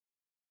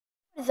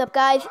What's up,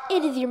 guys?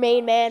 It is your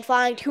main man,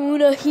 Flying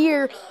Tuna,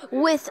 here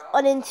with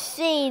an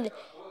insane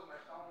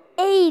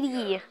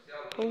 80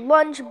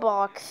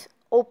 lunchbox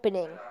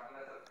opening.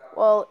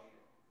 Well,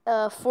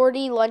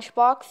 40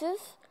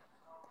 lunchboxes,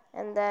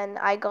 and then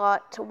I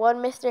got one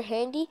Mr.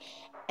 Handy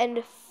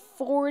and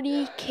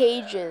 40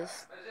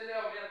 cages.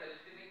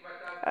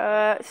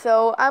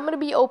 So I'm gonna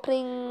be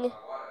opening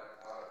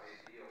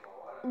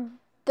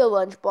the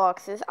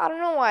lunchboxes. I don't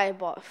know why I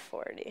bought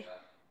 40.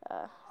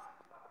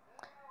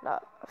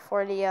 Not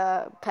 40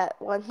 pet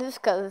ones,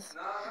 because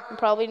I'm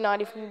probably not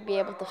even going to be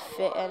able to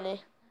fit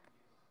any.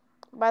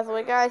 By the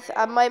way, guys,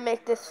 I might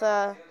make this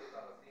like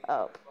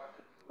a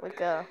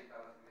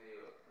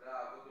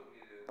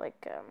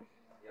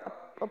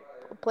a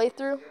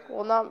playthrough.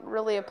 Well, not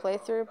really a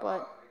playthrough,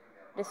 but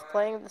just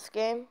playing this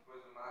game.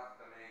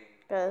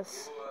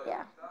 Because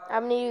yeah,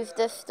 I'm gonna use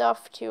this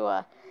stuff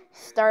to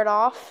start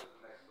off.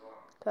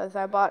 Because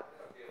I bought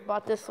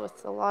this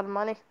with a lot of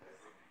money.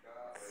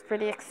 It's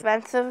pretty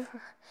expensive.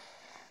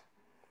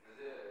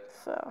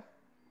 So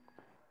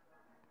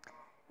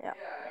yeah.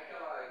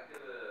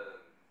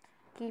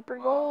 Keep her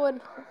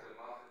going.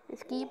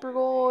 Just keep her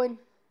going.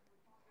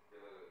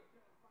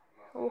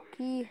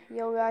 Okay,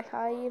 yo guys,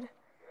 hide.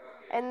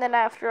 And then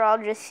after, I'll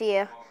just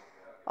see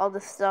all the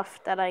stuff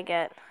that I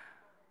get.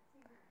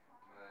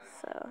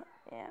 So,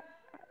 yeah.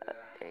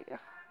 There you go.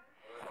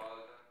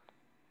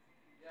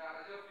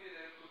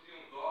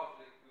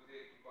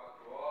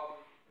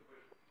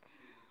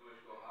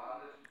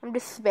 I'm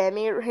just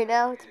spamming it right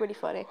now. It's pretty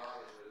funny.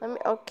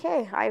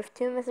 Okay, I have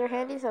 2 Mr.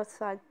 Handies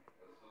outside.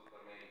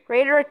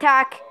 Raider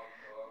attack!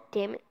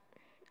 Damn it.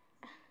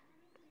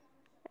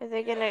 Are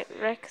they gonna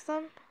wreck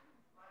some?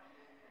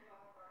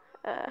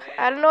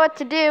 I don't know what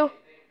to do.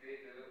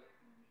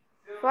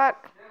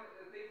 Fuck.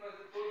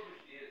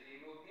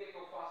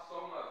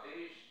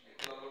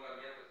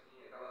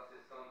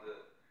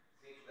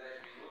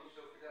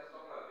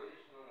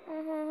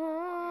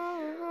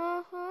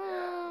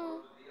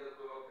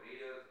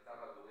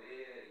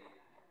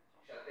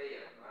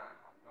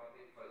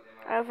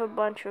 I have a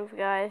bunch of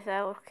guys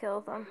that will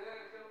kill them.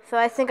 So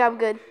I think I'm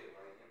good.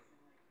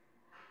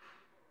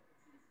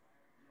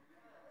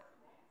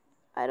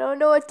 I don't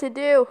know what to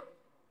do.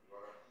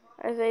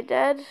 Are they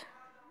dead?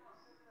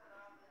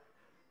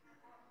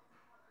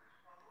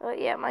 Oh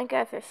yeah, my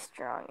guys are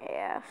strong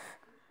AF.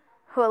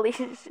 Holy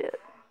shit.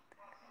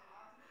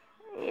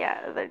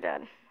 Yeah, they're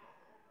dead.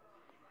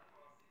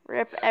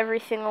 Rip every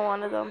single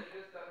one of them.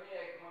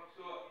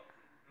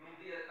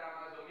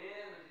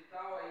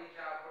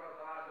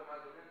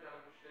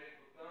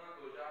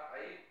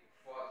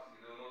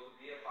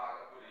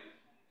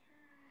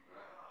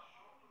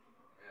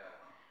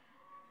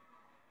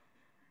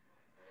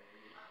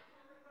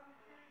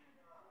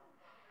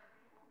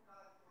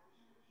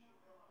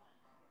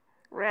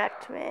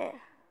 Wrecked me.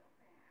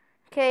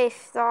 Okay,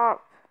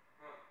 stop.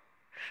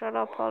 Shut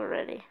up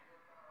already.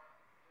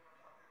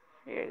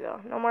 Here you go.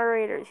 No more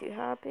raiders. You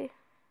happy?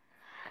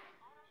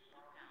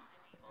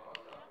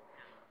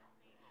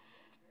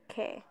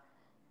 Okay.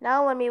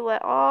 Now let me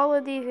let all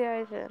of these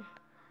guys in.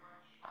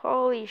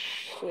 Holy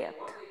shit.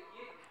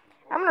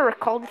 I'm gonna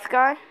recall this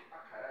guy.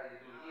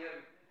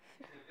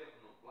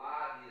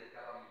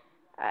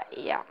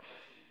 Yeah.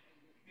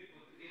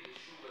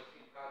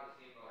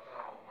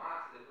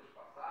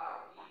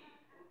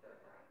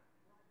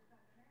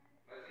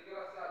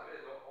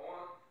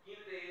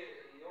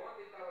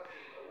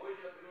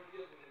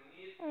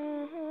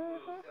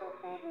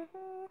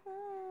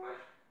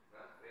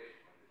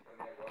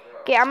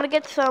 Okay, I'm gonna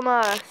get some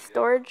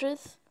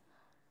storages.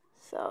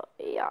 So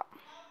yeah.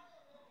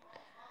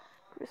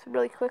 Just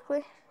really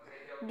quickly.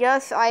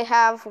 Yes, I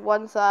have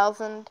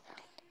 1,000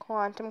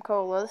 quantum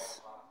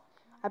colas.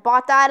 I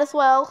bought that as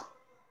well.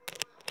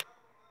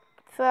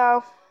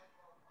 So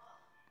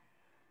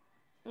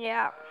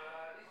yeah.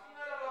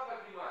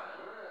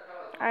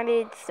 I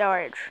need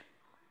storage.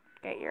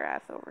 Get your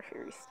ass over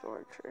here,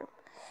 storage room.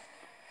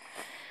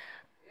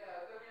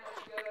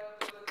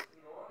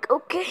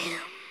 Okay.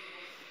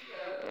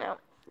 No.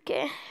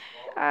 Okay.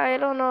 I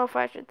don't know if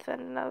I should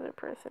send another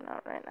person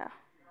out right now.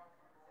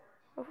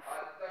 Oh,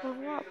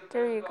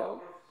 there you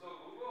go.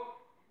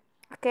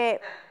 Okay.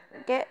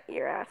 Get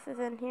your asses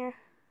in here.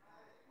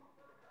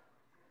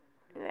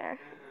 There.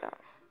 Go.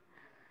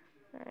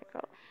 There you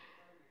go.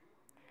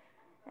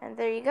 And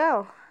there you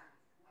go.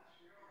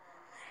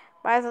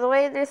 By the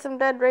way, there's some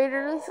dead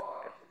raiders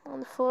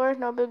on the floor.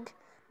 No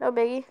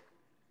biggie.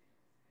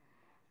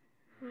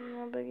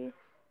 No biggie.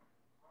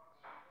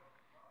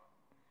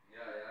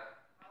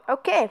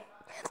 Okay,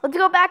 let's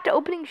go back to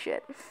opening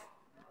shit.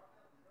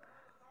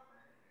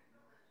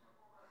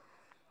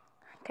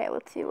 Okay,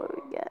 let's see what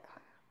we get.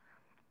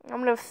 I'm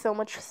gonna have so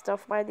much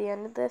stuff by the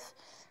end of this.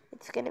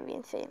 It's gonna be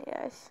insane,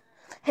 guys.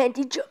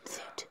 Handy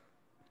jumpsuit.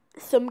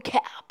 Some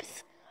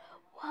caps.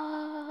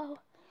 Wow.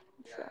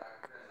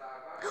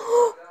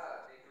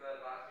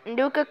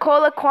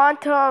 Nuka-Cola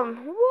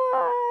Quantum.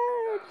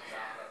 What?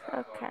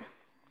 Okay.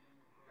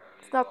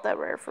 It's not that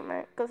rare for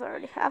me, because I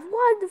already have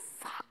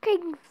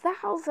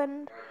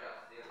 1,000.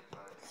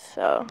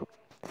 So,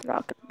 It's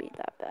not gonna be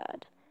that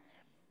bad.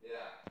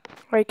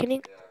 Wait, can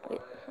you?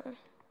 Wait.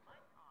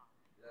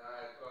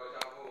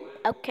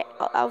 Okay,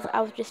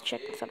 I was just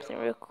checking something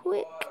real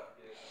quick.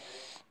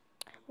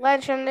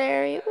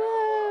 Legendary,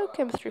 whoa,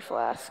 chemistry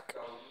flask.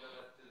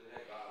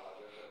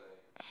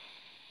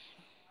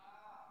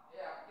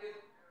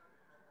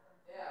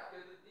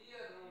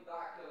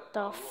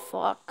 The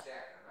fuck?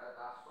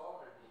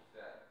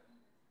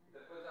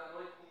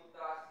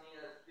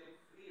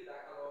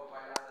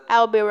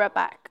 I'll be right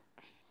back.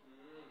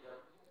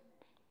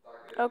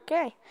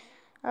 Okay,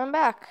 I'm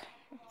back.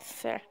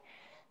 Sir,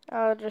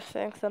 I'll just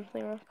think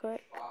something real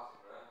quick.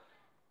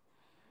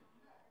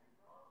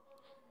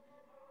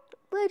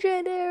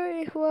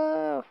 Legendary,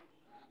 whoa.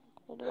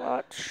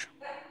 Watch.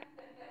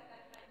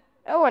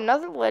 Oh,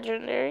 another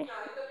legendary.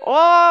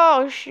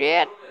 Oh,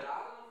 shit.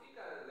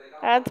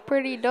 That's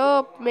pretty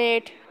dope,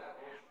 mate.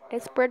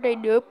 That's pretty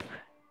dope.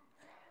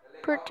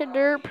 Pretty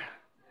derp.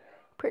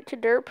 Pretty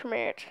derp,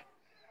 mate.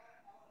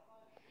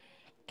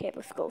 Okay,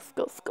 let's go, let's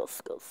go, let's go,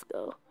 let's go, let's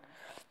go.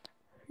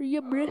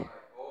 Yeah, bruh.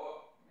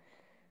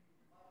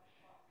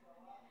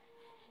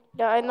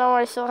 Yeah, I know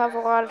I still have a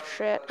lot of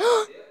shit.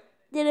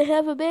 Did it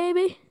have a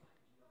baby?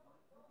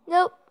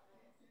 Nope.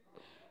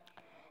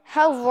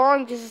 How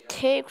long does it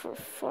take for a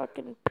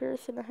fucking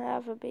person to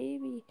have a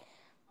baby?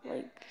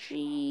 Like,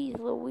 jeez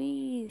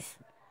Louise.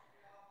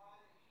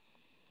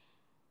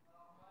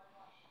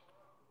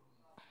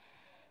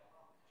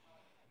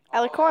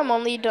 I like how I'm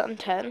only done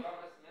 10.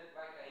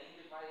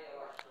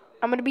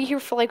 I'm gonna be here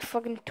for like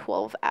fucking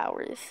 12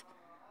 hours.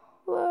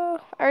 Whoa,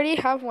 I already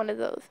have one of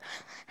those.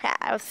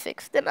 I was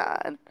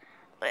 69.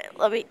 Wait,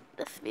 let me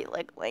just be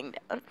like laying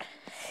down.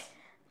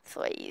 It's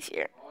way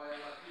easier.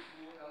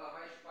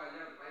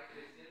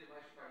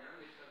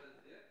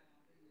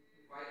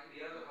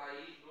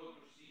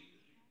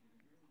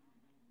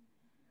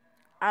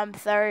 I'm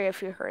sorry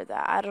if you heard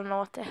that. I don't know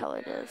what the hell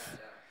it is.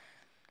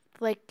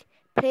 Like,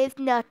 please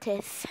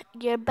notice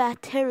your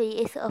battery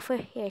is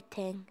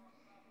overheating.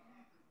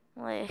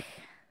 Like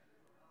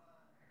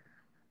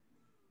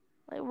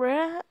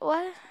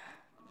what?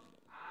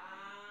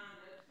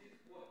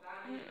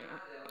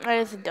 I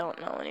just don't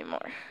know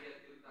anymore.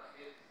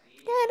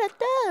 Yeah, I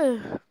don't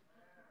know.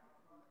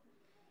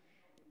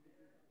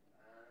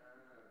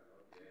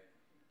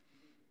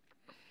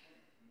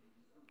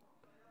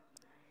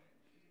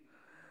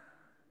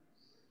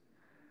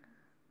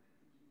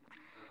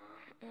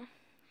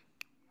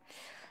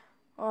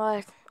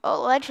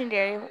 Oh,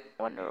 legendary.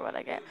 Wonder what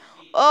I get.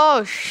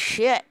 Oh,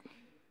 shit.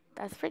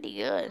 That's pretty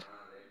good.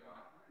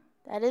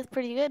 That is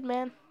pretty good,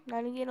 man.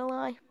 Not even gonna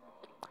lie.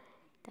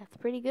 That's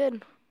pretty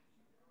good.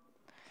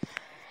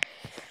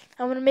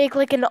 I'm gonna make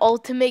like an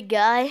ultimate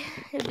guy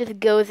who just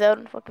goes out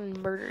and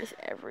fucking murders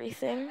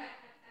everything.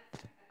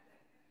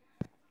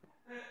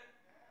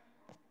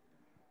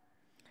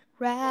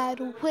 Right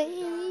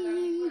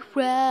away,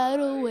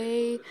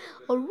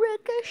 a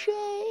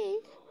ricochet,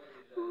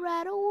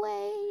 right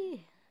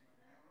away,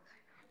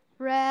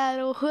 right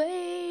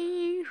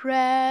away,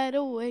 right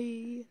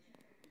away.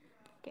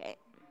 Okay.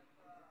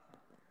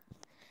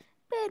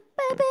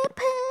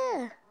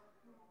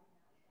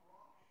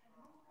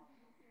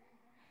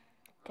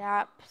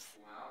 Caps,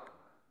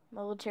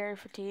 military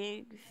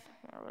fatigues,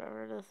 or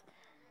whatever it is.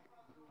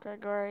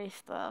 Gregory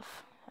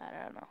stuff. I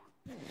don't know.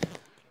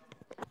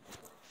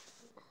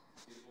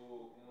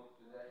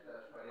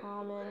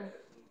 Common,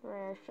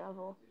 rare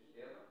shovel.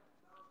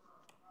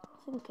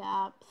 Some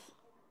caps.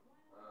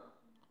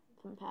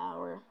 Some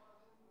power.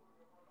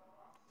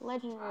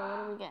 Legendary,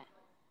 what do we get?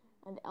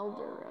 An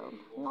elder robe.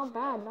 Not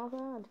bad, not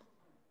bad.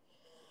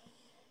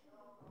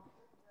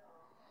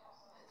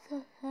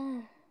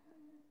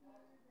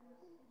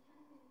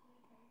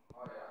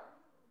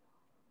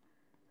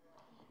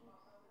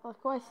 Of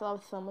course, I still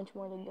have so much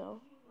more to go.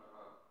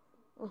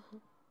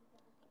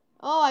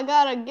 Oh, I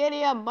got a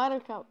Giddy Up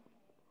Buttercup.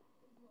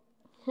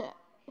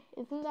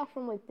 Isn't that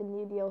from like the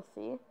new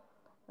DLC?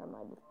 Or am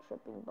I just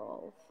tripping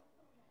balls?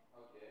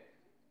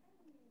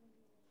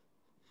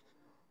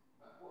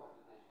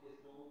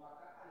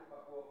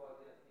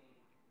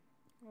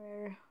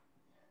 Where?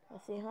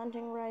 Let's see,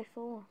 hunting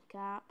rifle,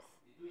 caps.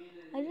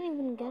 I didn't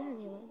even get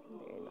any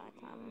legendary that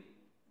time.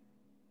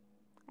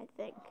 I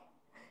think.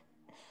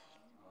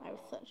 I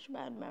have such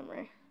bad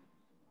memory.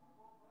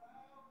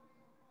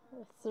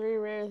 There's 3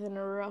 rares in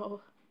a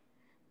row.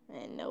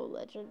 And no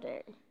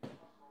legendary.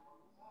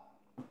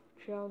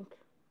 Junk.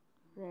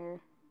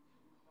 Rare.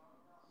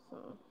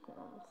 Some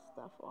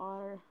stuff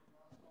water.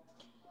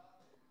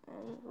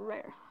 And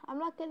rare. I'm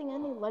not getting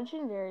any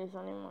legendaries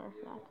anymore.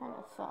 That kind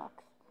of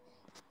sucks.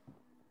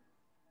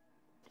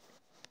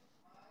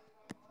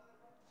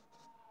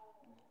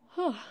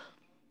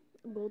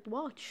 Gold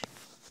watch.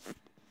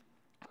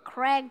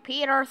 Craig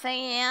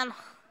Peterson.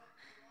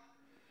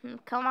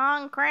 Come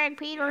on, Craig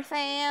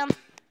Peterson.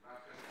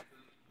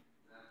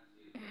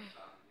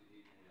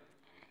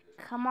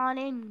 Come on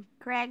in,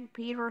 Craig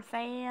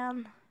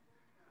Peterson.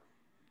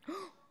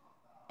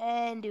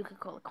 And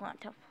Duca-Cola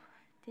Quantum.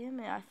 Damn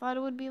it, I thought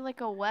it would be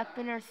like a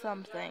weapon or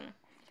something.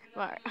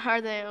 Or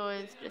are they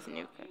always just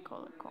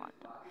Nuka-Cola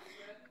Quantum?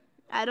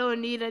 I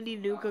don't need any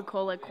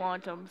Nuka-Cola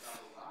Quantums.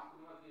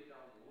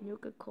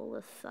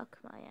 Nuka-Cola suck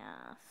my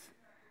ass.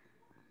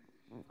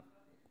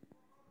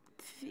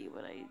 Let's see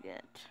what I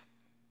get.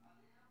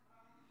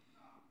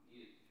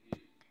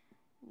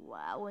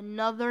 Wow,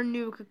 another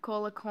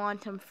Nuka-Cola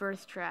Quantum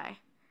first try.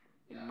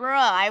 Bruh,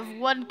 I have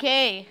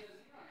 1K.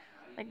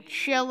 Like,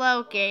 chill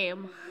out,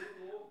 game.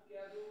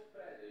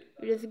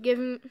 You're just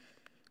giving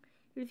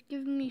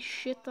me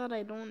shit that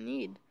I don't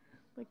need.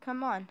 Like,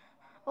 come on.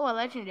 Oh, a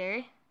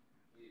legendary.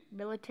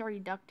 Military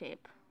duct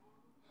tape.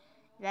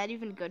 Is that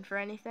even good for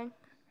anything?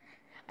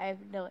 I have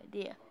no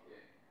idea.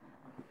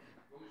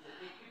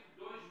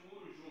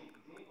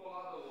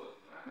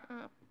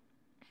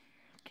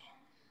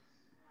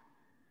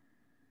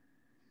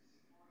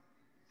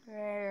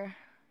 Rare.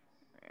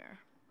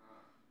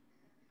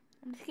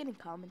 I'm just getting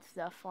common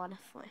stuff,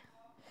 honestly.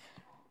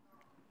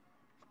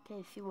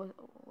 Okay, see what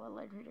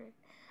legendary.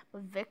 A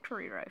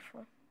victory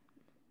rifle.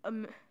 A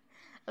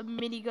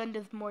minigun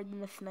does more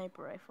than a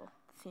sniper rifle.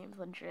 Seems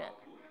legit.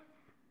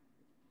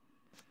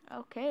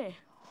 Okay.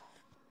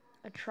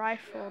 A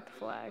trifold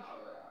flag.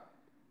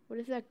 What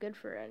is that good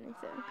for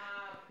anything?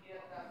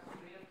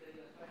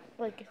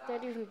 Like, is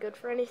that even good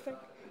for anything?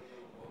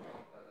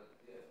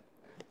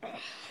 Okay.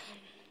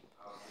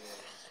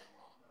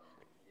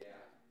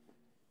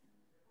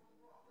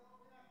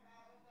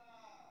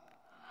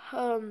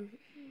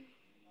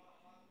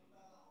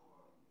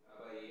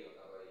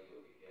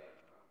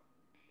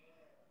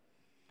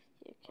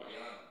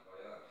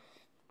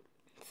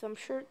 Some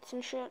shirts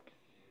and shit.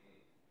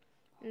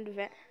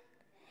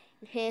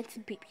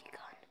 Enhanced BB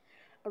gun.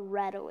 A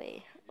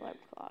Radaway alarm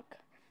clock.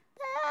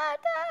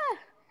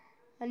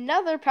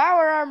 Another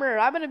power armor.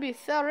 I'm gonna be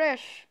so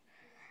rich.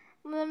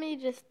 Let me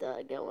just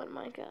get one of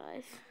my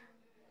guys.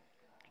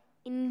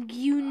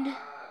 Ingune.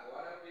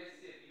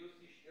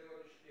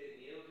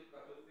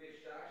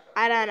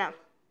 I don't know.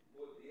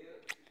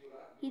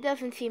 He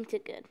doesn't seem too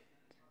good.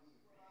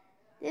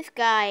 This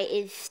guy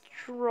is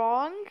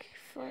strong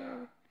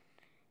for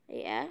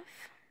AF.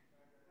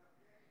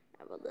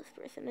 How about this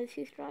person? Is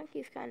he strong?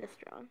 He's kind of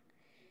strong.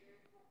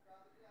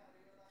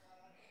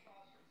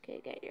 Okay,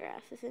 get your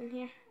asses in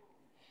here.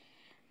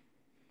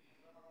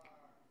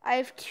 I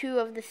have 2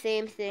 of the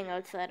same thing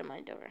outside of my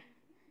door.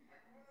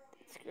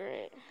 That's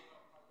great.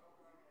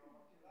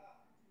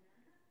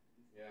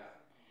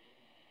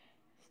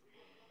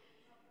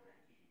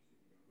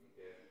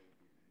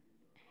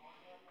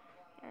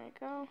 There we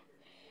go.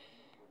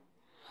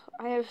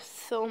 I have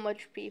so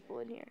much people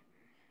in here.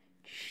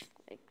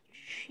 Like,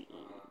 jeez.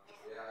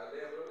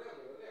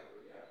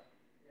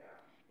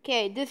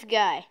 Okay, this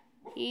guy.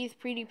 He's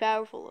pretty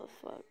powerful as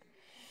fuck.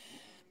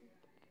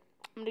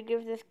 I'm gonna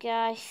give this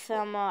guy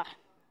some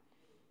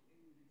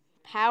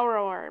power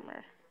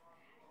armor.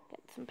 Get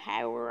some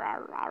power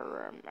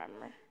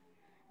armor.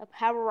 A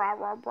power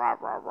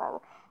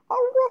armor.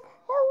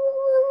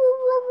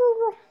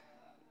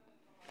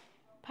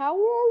 Power.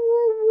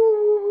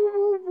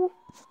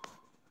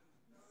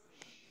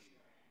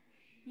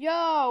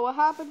 Yo, what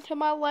happened to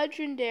my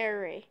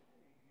legendary?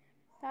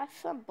 That's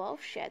some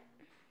bullshit.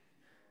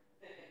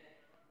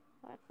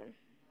 What happened?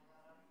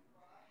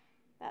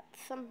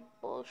 That's some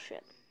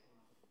bullshit.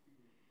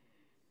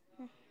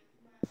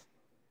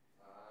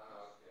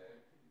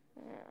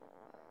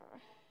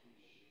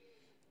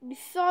 You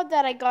saw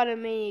that I got a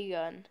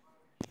minigun.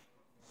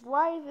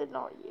 Why is it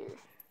not you?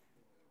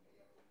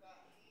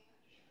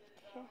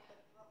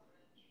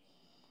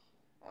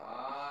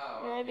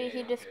 Maybe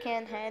he just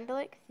can't handle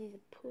it because he's a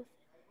pussy.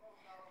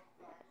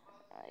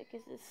 Like,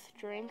 is his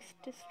strength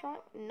too strong?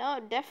 No,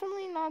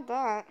 definitely not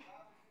that.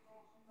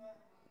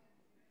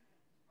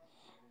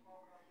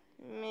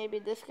 Maybe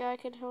this guy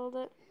could hold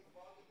it.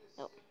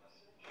 Nope.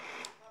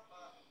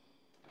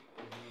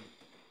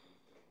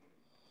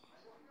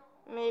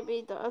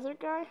 Maybe the other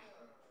guy?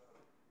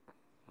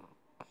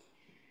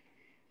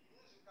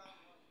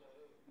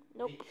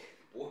 Nope.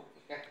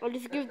 I'll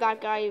just give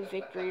that guy a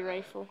victory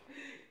rifle.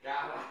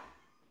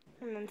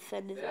 And then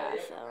send his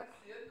ass out.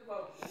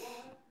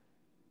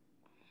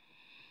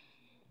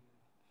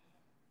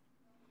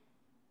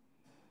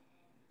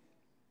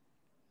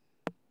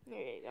 There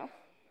you go.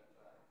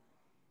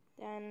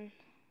 Then,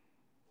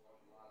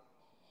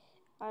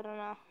 I don't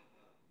know.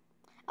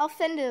 I'll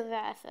send his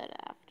ass out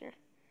after.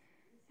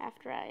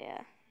 After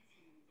I,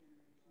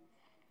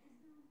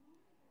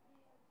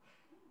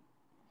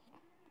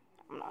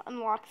 I'm gonna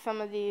unlock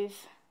some of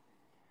these.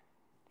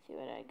 See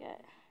what I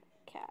get.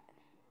 Cat.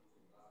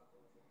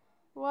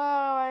 Whoa,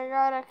 I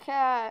got a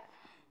cat.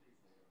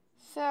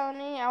 So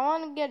neat. I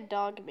want to get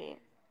dog meat.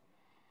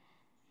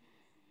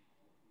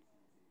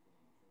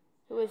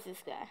 Who is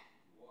this guy?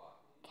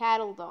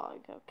 Cattle dog.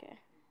 Okay.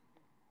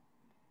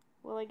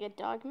 Will I get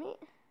dog meat?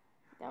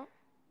 No.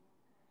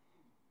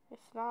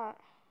 It's not.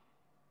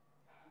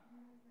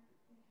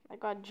 I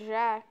got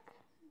Jack.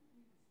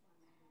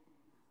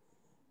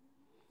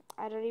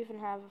 I don't even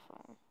have a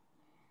phone.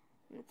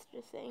 It's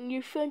just saying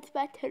your phone's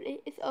battery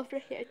is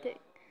overheating.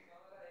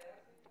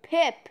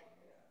 Pip.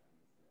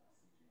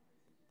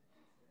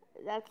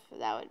 That's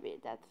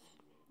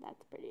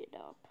pretty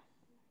dope.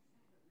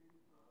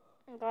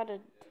 Got a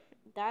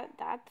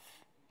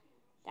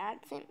that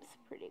seems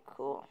pretty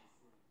cool.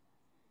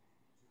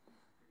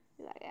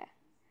 Yeah,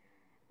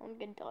 I'm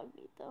gonna dog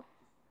meat though.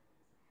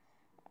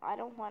 I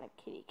don't want a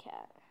kitty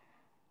cat.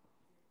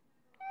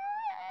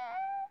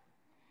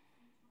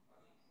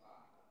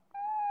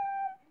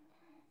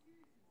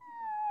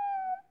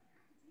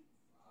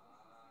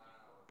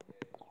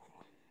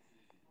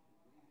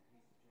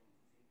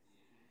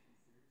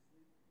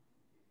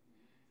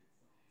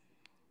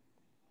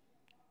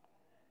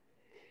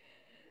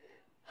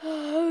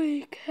 How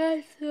many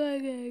cats do I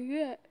gonna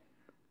get?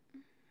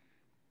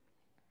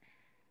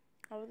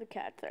 Oh, the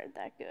cats aren't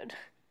that good.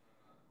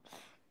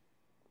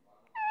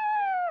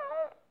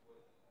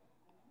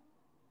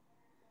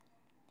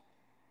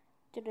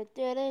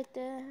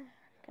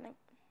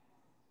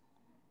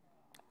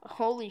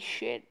 Holy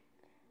shit.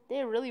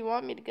 They really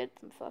want me to get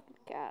some fucking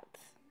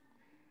cats.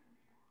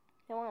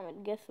 They want me to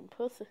get some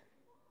pussy.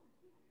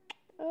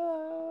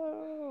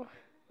 Oh.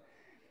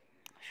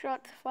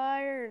 Shots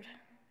fired.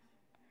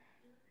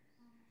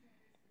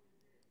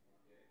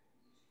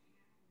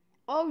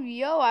 Oh,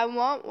 yo, I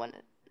want one.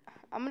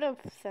 I'm gonna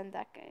send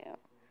that guy out.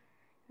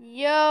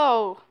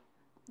 Yo.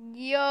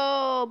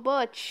 Yo,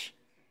 Butch.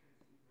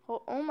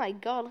 Oh my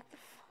god, what the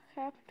fuck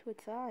happened to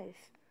its eyes?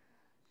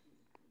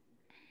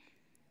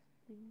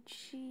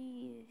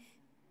 Jeez.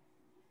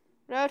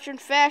 Roach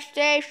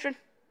infestation.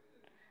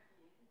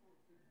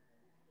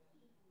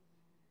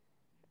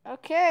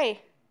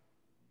 Okay.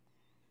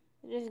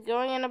 Just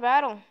going in a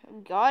battle.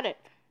 Got it.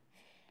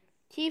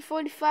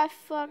 T-45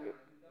 fuck.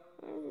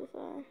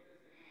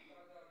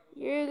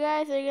 You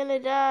guys are gonna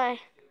die.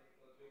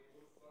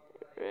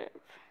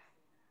 Rip.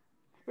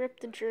 Rip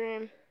the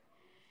dream.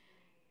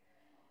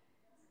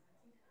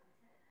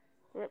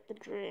 Rip the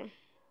dream.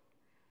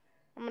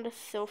 I'm gonna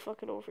so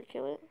fucking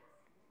overkill it.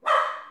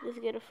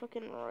 Just get a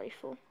fucking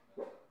rifle.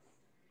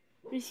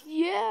 Just,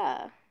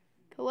 yeah.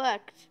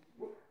 Collect.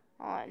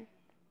 On.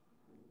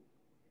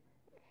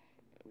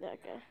 That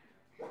guy.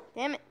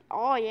 Damn it.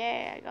 Oh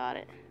yeah, I got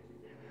it.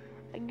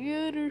 I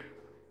got her.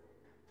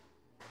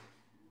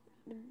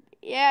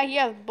 Yeah, he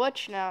has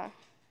Butch now.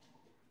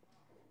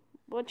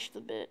 Butch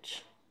the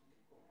bitch.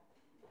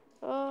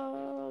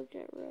 Oh,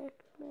 get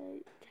wrecked,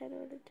 mate. 10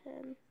 out of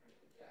 10.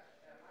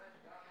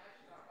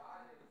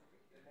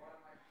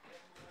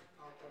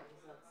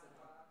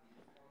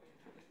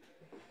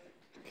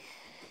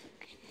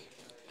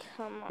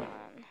 Come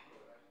on.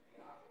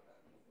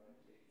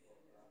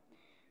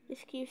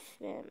 Just keep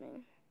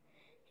spamming.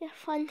 Your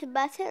phone's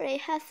battery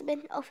has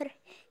been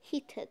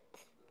overheated.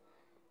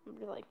 I'll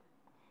be like,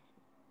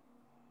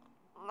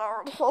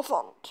 no, it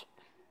hasn't.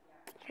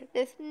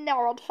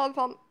 No, it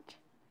hasn't.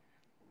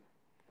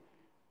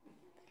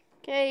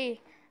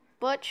 Okay,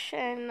 Butch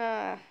and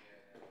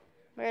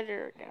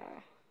Murderer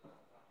guy.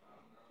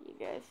 You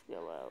guys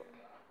go out.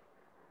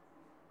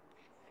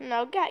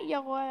 No, get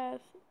your ass.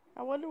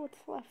 I wonder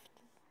what's left.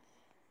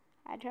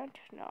 I don't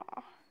know.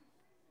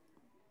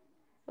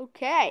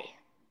 Okay.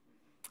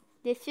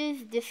 This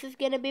is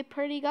gonna be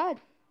pretty good.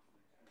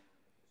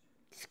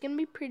 It's gonna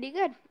be pretty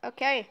good.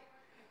 Okay.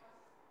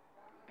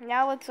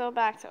 Now let's go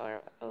back to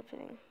our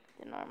opening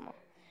the normal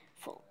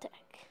full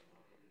deck.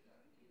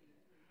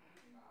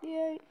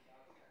 Yay.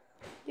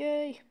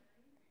 Yay.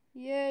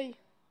 Yay.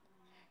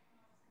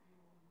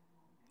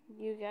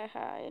 You got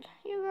hide.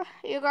 You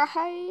got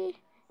hide.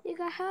 You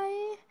got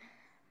hide.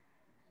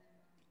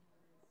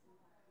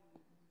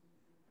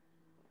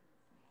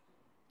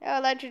 Oh,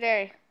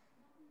 legendary.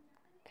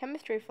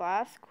 Chemistry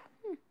flask.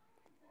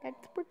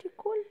 That's pretty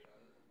cool.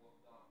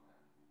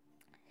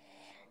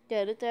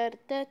 Da, da, da,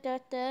 da, da,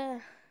 da.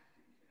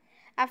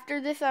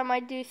 After this, I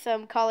might do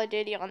some Call of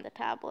Duty on the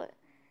tablet.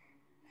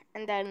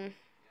 And then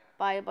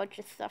buy a bunch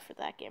of stuff for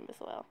that game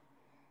as well.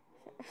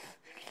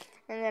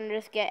 And then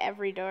just get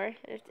every door.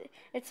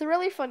 It's a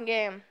really fun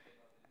game.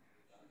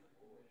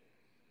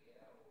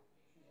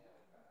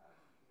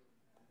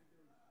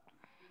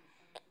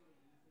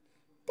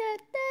 Da,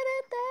 da,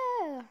 da,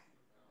 da.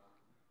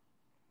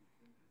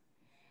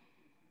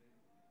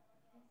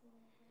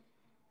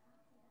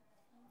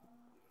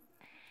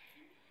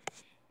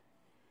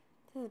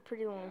 This is a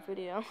pretty long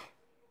video.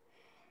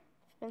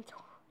 It's been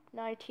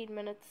 19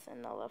 minutes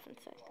and 11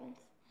 seconds.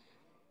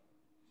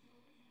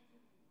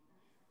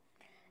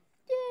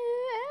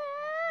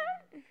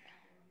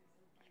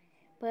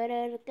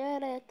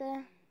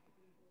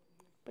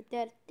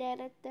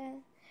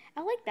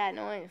 I like that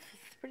noise.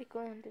 It's pretty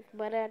cool. It's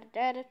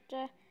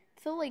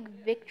so like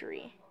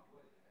victory.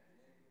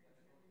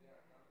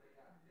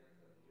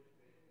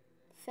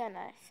 So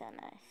nice, so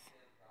nice.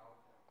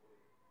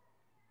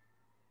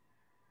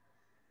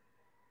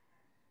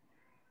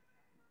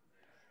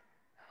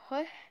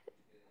 What?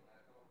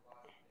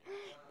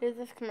 There's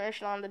this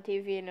commercial on the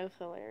TV and it was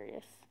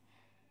hilarious.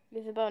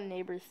 It's about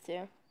neighbors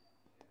too.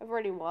 I've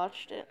already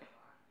watched it.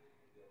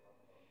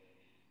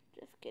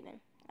 Just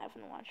kidding. I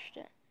haven't watched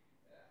it.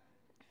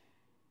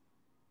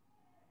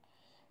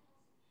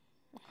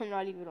 I'm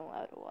not even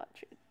allowed to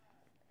watch it.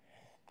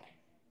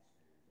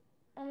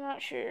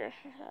 not sure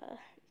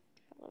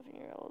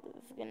 11-year-old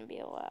is going to be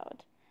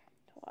allowed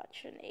to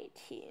watch an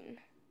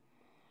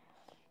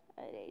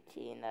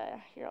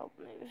 18-year-old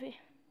movie.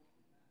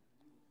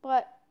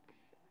 But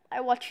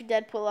I watched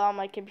Deadpool on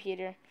my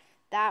computer.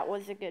 That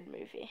was a good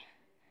movie.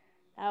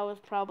 That was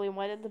probably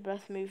one of the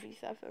best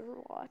movies I've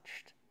ever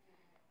watched.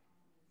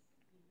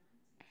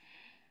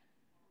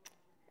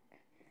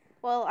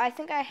 Well, I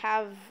think I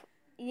have.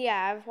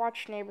 Yeah, I've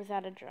watched Neighbors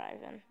at a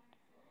Drive-In.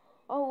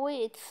 Oh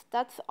wait,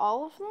 that's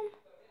all of them?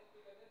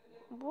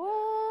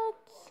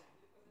 What?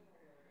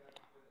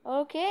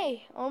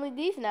 Okay, only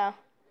these now.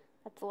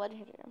 That's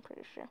legendary, I'm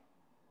pretty sure.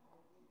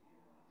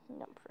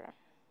 Number.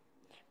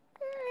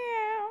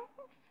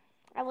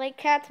 I like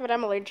cats, but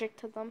I'm allergic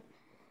to them,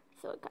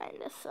 so it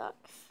kinda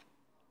sucks.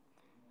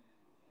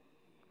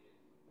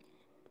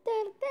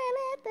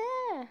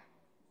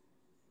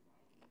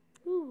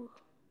 Ooh.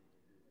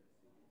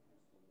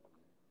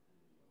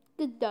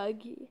 Good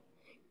doggy.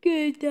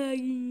 Good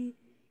doggy.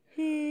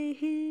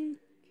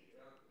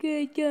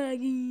 Good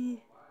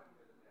doggy.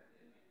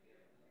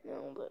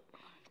 No, but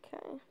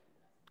okay.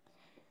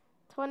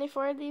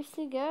 24 leaves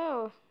to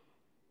go.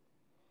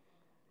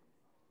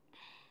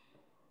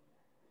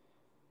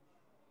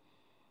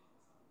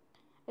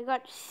 I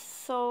got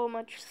so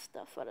much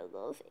stuff out of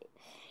those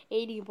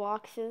 80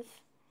 boxes.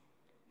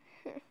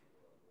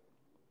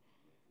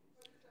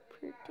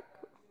 Pretty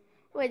cool.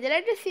 Wait, did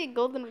I just see a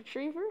golden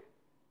retriever?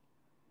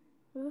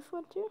 Is this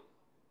one too?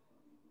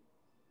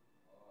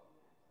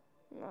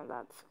 No,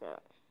 that's good.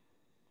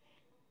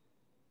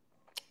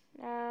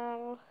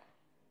 Now,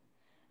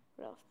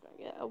 what else did I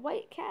get? A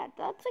white cat.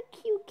 That's a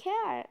cute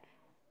cat.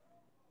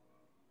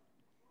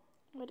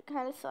 But it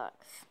kind of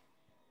sucks.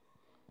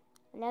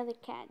 Another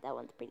cat. That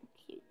one's pretty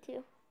cute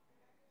too.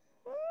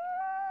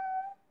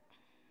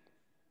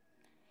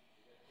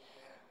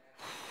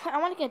 I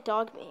want to get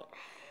dog meat.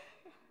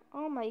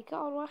 Oh my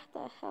god, what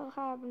the hell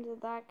happened to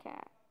that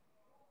cat?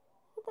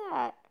 Look at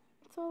that.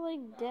 It's all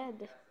like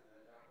dead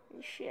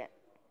and shit.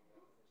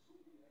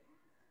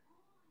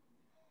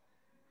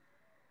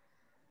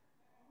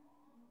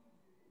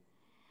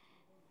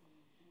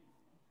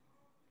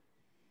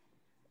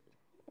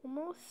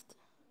 Almost.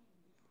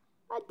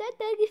 Oh, that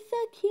dog is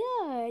so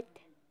cute.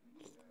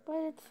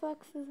 But it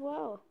sucks as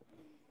well.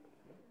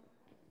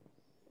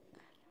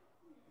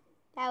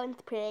 That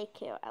one's pretty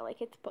cute. I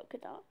like its polka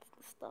dots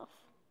and stuff.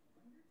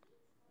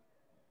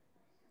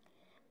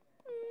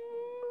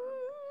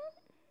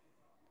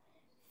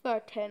 For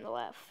 10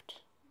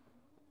 left.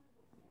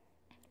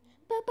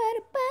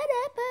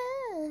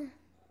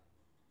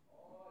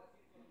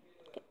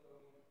 Okay.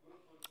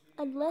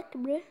 Unlock,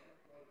 bruh.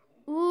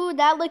 Ooh,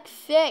 that looks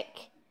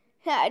sick.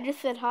 Yeah, I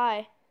just said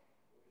hi.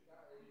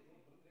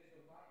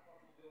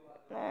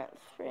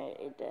 That's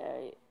pretty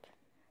dope.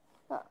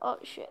 Oh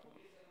shit.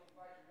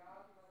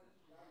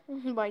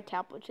 My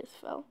tablet just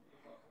fell.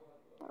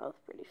 That was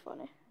pretty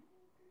funny.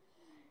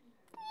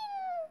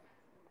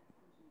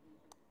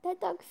 That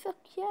dog's so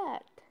cute.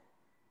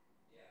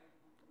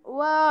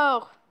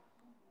 Whoa.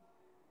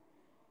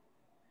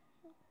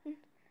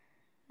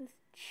 Let's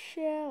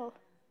chill.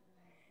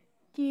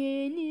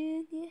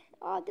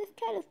 Oh, this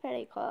cat is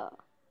pretty cool.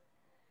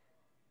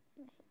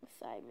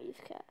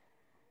 Siamese cat.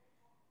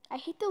 I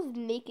hate those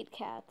naked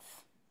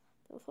cats.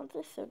 Those ones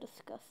are so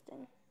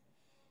disgusting.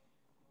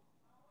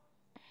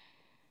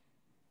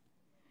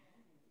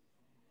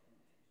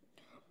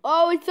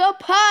 Oh, it's a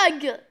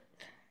pug!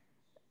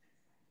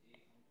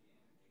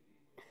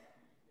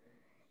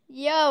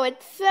 Yo,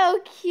 it's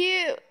so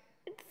cute.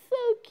 It's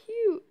so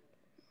cute.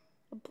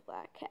 A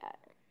black cat.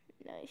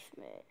 Nice,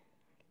 man.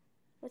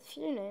 What's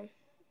your name?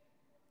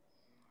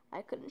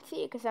 I couldn't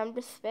see it because I'm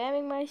just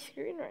spamming my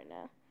screen right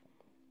now.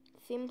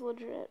 Seems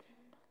legit.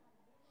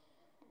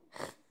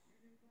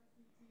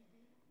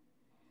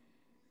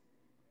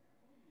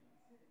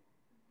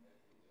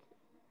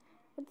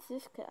 What's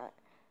this cat?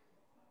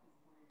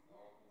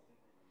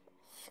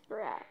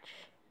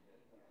 Scratch.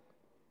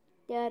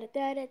 Da da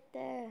da da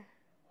da.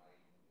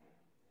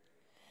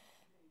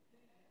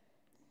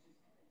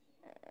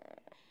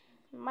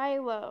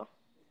 Milo.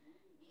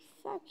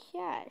 So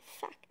cute.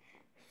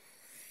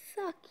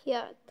 So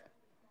cute.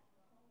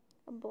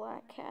 A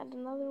black cat.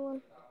 Another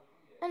one.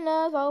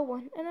 Another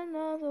one. And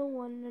another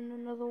one. And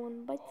another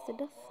one bites the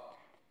dust.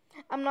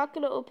 I'm not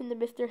going to open the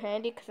Mr.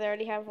 Handy because I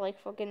already have like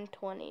fucking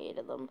 28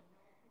 of them.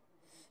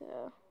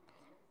 So.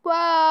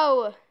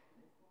 Whoa!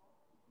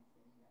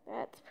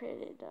 That's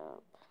pretty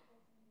dope.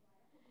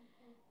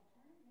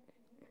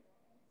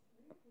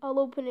 I'll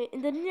open it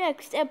in the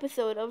next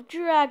episode of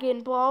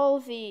Dragon Ball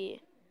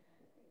Z.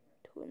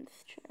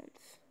 Twins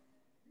chance.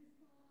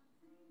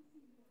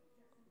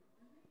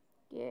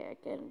 Yeah,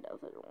 get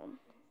another one.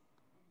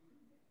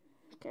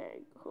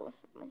 Okay, cool.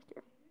 Thank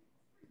you.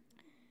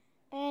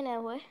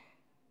 Anyway.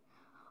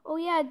 Oh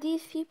yeah,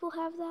 these people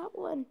have that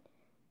one.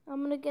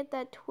 I'm gonna get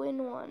that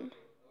twin one.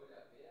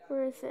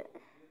 Where is it?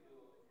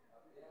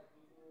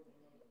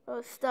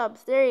 Oh,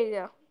 Stubbs. There you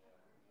go.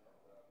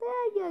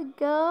 There you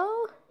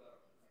go.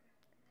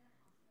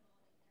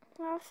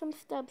 I have some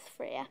stubs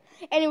for you.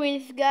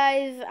 Anyways,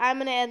 guys, I'm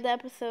gonna end the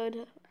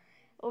episode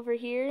over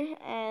here,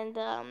 and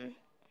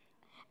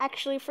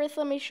actually, first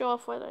let me show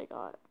off what I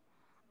got.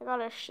 I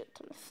got a shit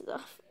ton of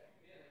stuff.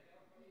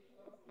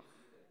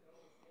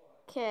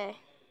 Okay.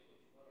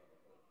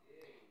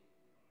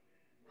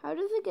 How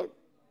does it get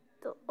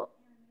the? Oh.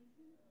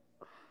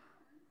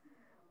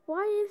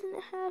 Why isn't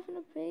it having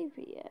a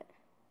baby yet?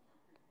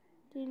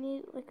 Do you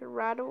need like a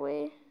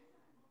RadAway?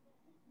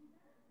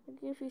 I'll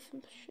give you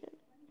some shit.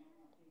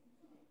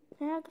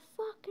 Have the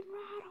fucking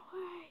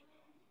RadAway.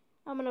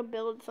 I'm gonna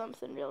build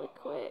something really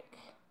quick.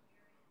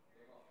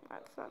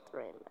 That's not the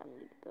right. I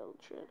need to build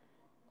shit.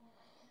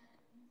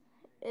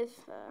 It's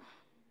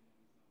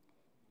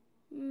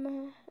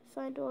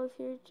assigned all is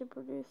here to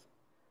produce.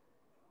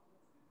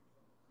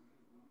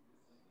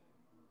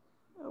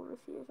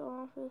 Overseer's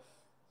office.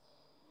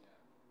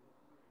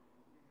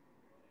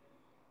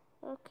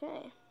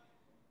 Okay.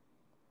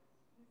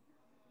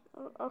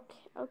 Oh,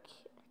 okay.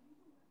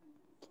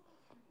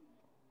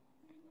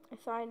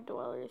 Assigned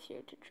dwellers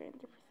here to train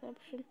their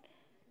perception,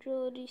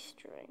 agility,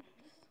 strength.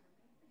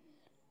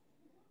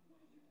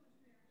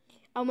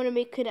 I'm gonna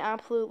make an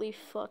absolutely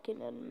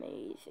fucking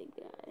amazing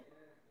guy.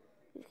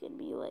 He's gonna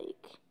be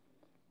like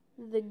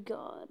the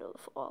god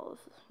of all of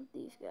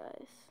these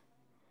guys.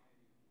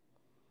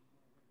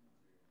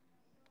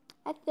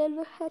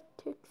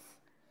 Athletics.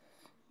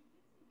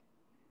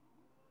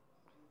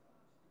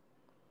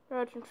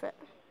 Roger Fit.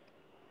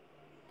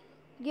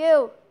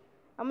 You!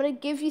 I'm gonna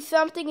give you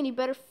something and you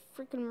better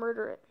freaking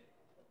murder it.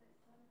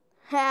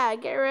 Ha!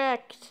 Get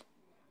wrecked.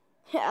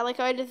 Yeah, like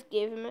I just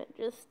gave him it.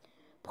 Just.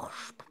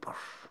 It's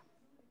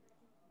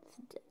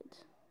dead.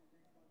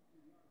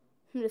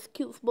 This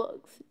kills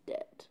bugs.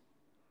 Dead.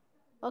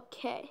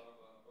 Okay.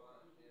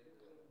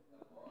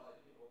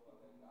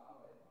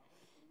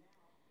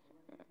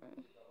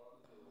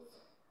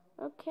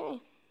 Okay.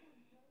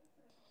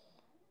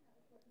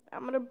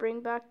 I'm gonna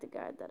bring back the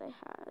guy that I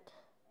had.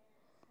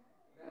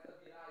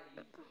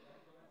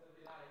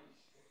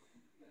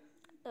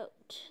 Oh,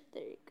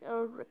 there you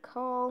go.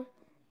 Recall.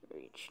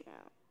 Reach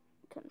now.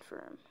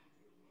 Confirm.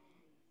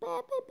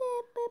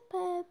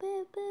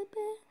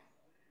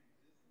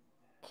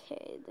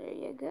 Okay, there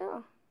you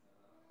go.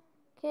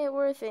 Okay,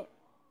 where is he?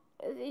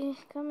 Is he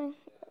coming?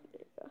 There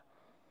you go.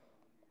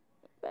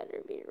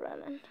 Better be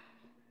running.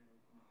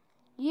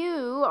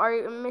 You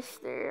are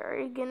Mister. Are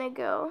you gonna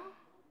go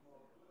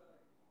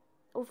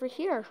over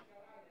here?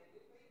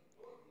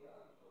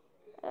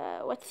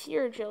 What's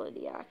your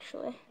agility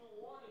actually?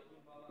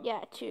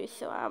 Yeah, 2.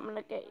 So I'm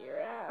gonna get your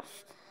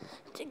ass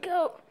to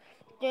go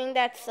doing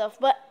that stuff.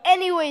 But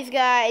anyways,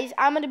 guys,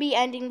 I'm gonna be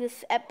ending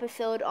this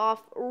episode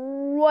off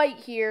right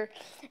here,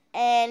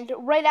 and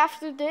right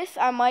after this,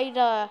 I might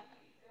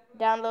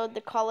download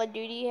the Call of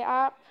Duty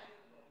app.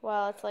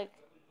 Well, it's like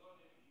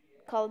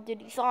Call of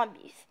Duty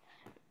Zombies.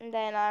 And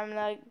then I'm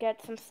gonna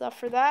get some stuff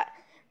for that.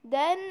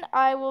 Then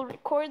I will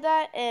record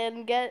that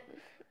and get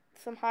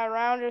some high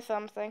round or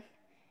something.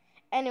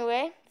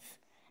 Anyways,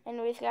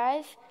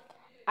 guys,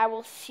 I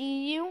will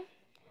see you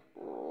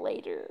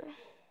later.